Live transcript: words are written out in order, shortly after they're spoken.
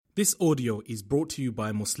This audio is brought to you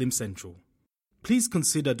by Muslim Central. Please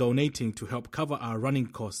consider donating to help cover our running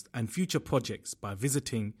costs and future projects by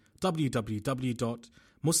visiting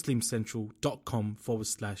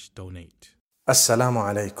www.muslimcentral.com/donate. Assalamu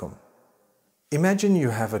alaikum. Imagine you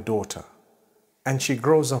have a daughter and she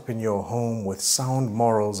grows up in your home with sound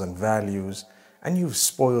morals and values, and you've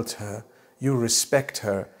spoiled her, you respect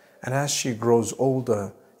her, and as she grows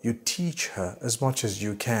older, you teach her as much as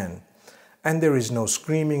you can. And there is no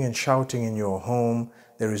screaming and shouting in your home,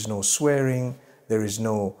 there is no swearing, there is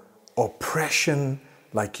no oppression,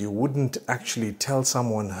 like you wouldn't actually tell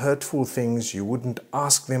someone hurtful things, you wouldn't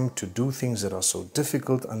ask them to do things that are so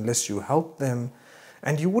difficult unless you help them,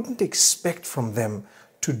 and you wouldn't expect from them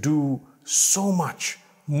to do so much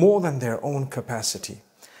more than their own capacity.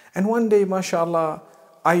 And one day, mashallah,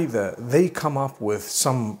 either they come up with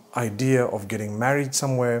some idea of getting married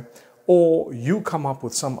somewhere, or you come up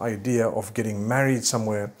with some idea of getting married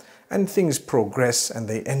somewhere, and things progress and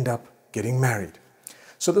they end up getting married.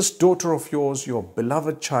 So this daughter of yours, your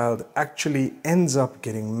beloved child, actually ends up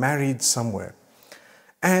getting married somewhere.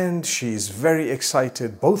 And she's very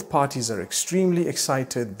excited. Both parties are extremely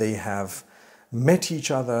excited. They have met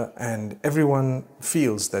each other and everyone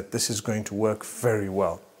feels that this is going to work very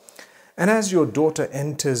well. And as your daughter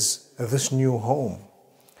enters this new home,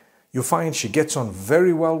 you find she gets on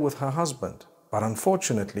very well with her husband, but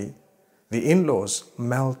unfortunately, the in-laws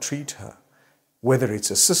maltreat her. Whether it's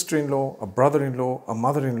a sister-in-law, a brother-in-law, a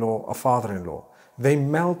mother-in-law, a father-in-law, they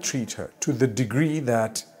maltreat her to the degree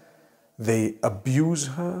that they abuse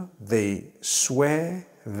her, they swear,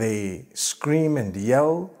 they scream and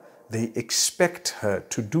yell, they expect her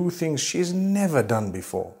to do things she's never done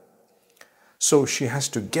before. So she has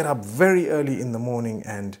to get up very early in the morning,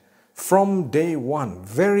 and from day one,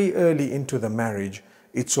 very early into the marriage,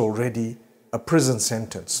 it's already a prison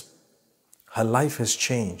sentence. Her life has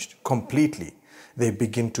changed completely. They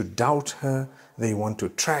begin to doubt her. They want to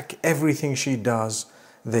track everything she does.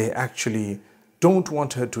 They actually don't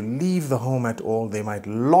want her to leave the home at all. They might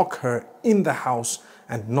lock her in the house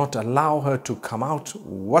and not allow her to come out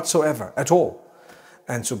whatsoever at all.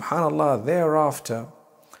 And subhanallah, thereafter,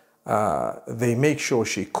 they make sure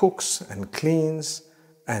she cooks and cleans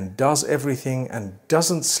and does everything and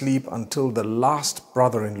doesn't sleep until the last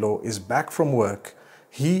brother-in-law is back from work.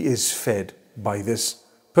 He is fed by this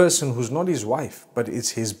person who's not his wife, but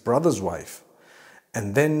it's his brother's wife.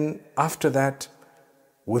 And then after that,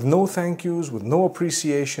 with no thank yous, with no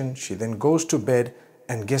appreciation, she then goes to bed,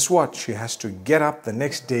 and guess what? She has to get up the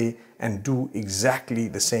next day and do exactly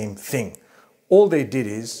the same thing. All they did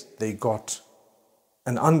is they got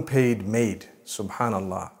an unpaid maid,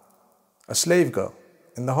 subhanallah, a slave girl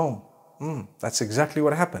in the home. That's exactly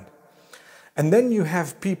what happened. And then you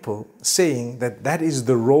have people saying that that is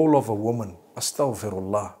the role of a woman.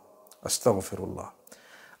 Astaghfirullah, astaghfirullah.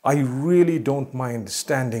 I really don't mind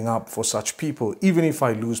standing up for such people, even if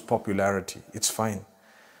I lose popularity. It's fine.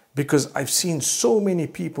 Because I've seen so many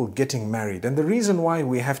people getting married. And the reason why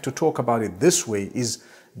we have to talk about it this way is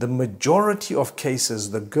the majority of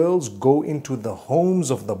cases, the girls go into the homes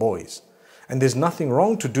of the boys. And there's nothing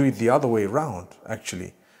wrong to do it the other way around,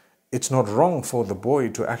 actually. It's not wrong for the boy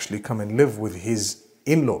to actually come and live with his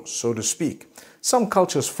in-laws, so to speak. Some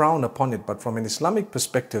cultures frown upon it, but from an Islamic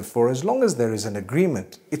perspective, for as long as there is an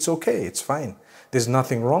agreement, it's okay, it's fine. There's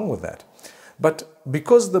nothing wrong with that. But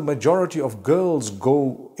because the majority of girls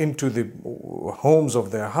go into the homes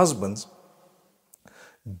of their husbands,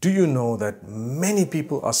 do you know that many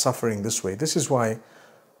people are suffering this way? This is why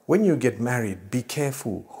when you get married, be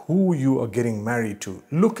careful who you are getting married to.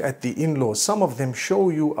 Look at the in-laws. Some of them show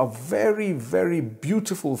you a very, very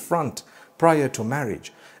beautiful front prior to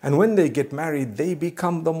marriage. And when they get married, they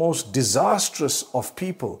become the most disastrous of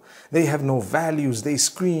people. They have no values, they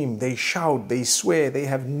scream, they shout, they swear, they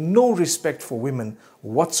have no respect for women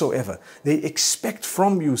whatsoever. They expect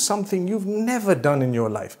from you something you've never done in your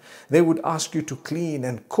life. They would ask you to clean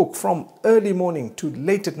and cook from early morning to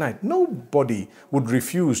late at night. Nobody would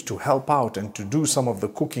refuse to help out and to do some of the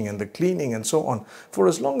cooking and the cleaning and so on, for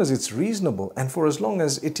as long as it's reasonable and for as long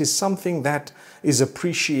as it is something that is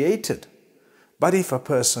appreciated. But if a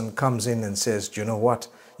person comes in and says, you know what,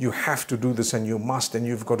 you have to do this and you must and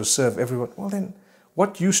you've got to serve everyone, well then,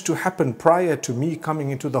 what used to happen prior to me coming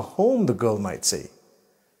into the home, the girl might say.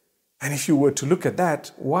 And if you were to look at that,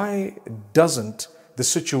 why doesn't the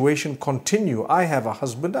situation continue? I have a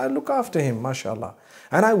husband, I look after him, mashallah.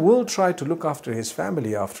 And I will try to look after his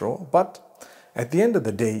family after all. But at the end of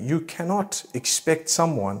the day, you cannot expect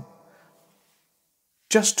someone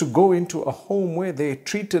just to go into a home where they're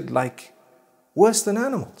treated like worse than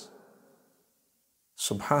animals.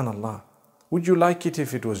 Subhanallah. Would you like it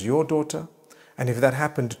if it was your daughter? And if that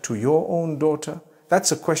happened to your own daughter?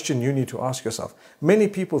 That's a question you need to ask yourself. Many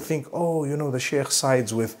people think, oh, the Sheikh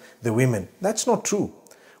sides with the women. That's not true.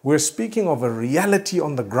 We're speaking of a reality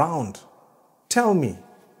on the ground. Tell me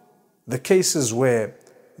the cases where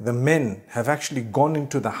the men have actually gone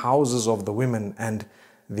into the houses of the women and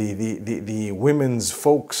the women's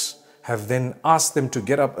folks have then asked them to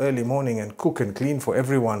get up early morning and cook and clean for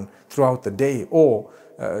everyone throughout the day, or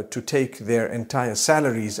to take their entire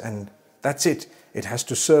salaries and that's it. It has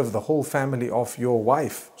to serve the whole family of your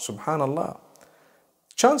wife. Subhanallah.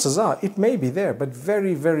 Chances are it may be there, but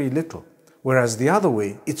very, very little. Whereas the other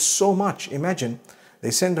way, it's so much. Imagine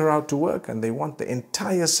they send her out to work and they want the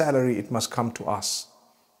entire salary, it must come to us.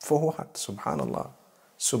 For what? Subhanallah.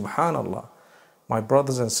 Subhanallah. My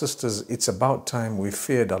brothers and sisters, it's about time we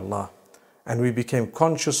feared Allah and we became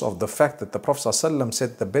conscious of the fact that the Prophet ﷺ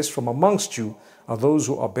said the best from amongst you are those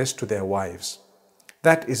who are best to their wives.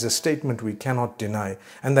 That is a statement we cannot deny,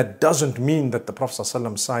 and that doesn't mean that the Prophet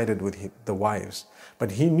ﷺ sided with the wives.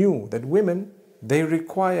 But he knew that women, they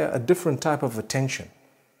require a different type of attention.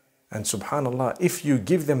 And subhanallah, if you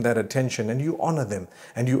give them that attention and you honor them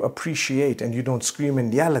and you appreciate and you don't scream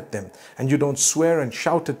and yell at them and you don't swear and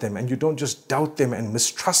shout at them and you don't just doubt them and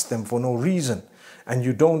mistrust them for no reason and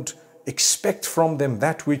you don't expect from them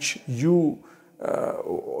that which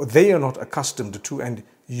they are not accustomed to and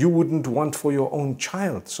you wouldn't want for your own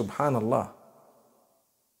child, subhanallah.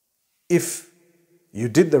 If you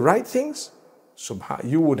did the right things,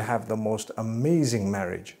 you would have the most amazing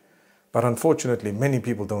marriage. But unfortunately, many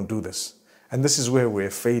people don't do this. And this is where we're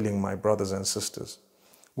failing, my brothers and sisters.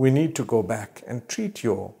 We need to go back and treat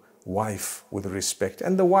your wife with respect.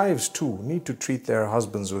 And the wives too need to treat their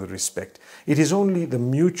husbands with respect. It is only the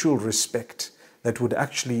mutual respect that would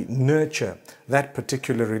actually nurture that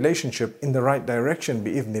particular relationship in the right direction,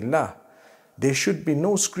 bi'idhnillah. There should be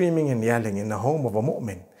no screaming and yelling in the home of a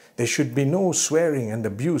mu'min. There should be no swearing and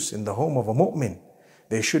abuse in the home of a mu'min.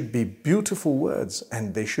 There should be beautiful words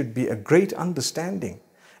and there should be a great understanding.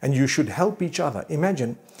 And you should help each other.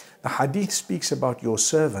 Imagine, the hadith speaks about your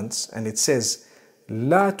servants and it says,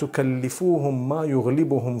 لا تكلفوهم ما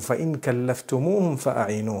يغلبهم فإن كلفتموهم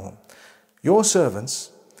فأعينوهم. Your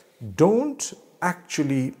servants, don't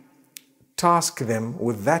actually task them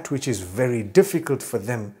with that which is very difficult for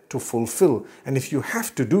them to fulfill. And if you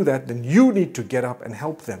have to do that, then you need to get up and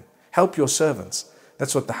help them. Help your servants.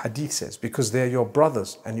 That's what the hadith says, because they're your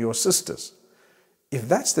brothers and your sisters. If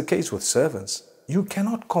that's the case with servants, you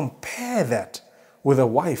cannot compare that with a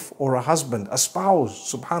wife or a husband, a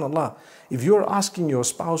spouse, subhanallah. If you're asking your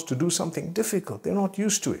spouse to do something difficult, they're not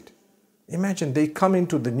used to it. Imagine they come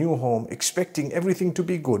into the new home expecting everything to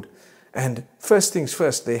be good. And first things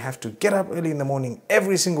first, they have to get up early in the morning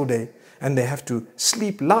every single day and they have to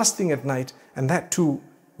sleep last thing at night, and that too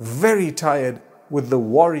very tired with the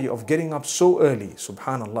worry of getting up so early,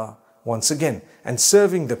 subhanallah, once again, and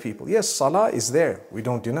serving the people. Yes, salah is there, we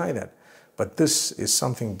don't deny that. But this is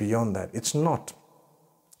something beyond that. It's not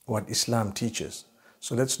what Islam teaches.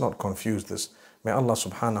 So let's not confuse this. May Allah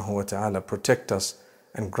subhanahu wa ta'ala protect us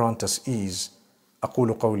and grant us ease.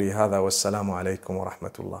 أقول قولي هذا والسلام عليكم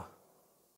ورحمة الله.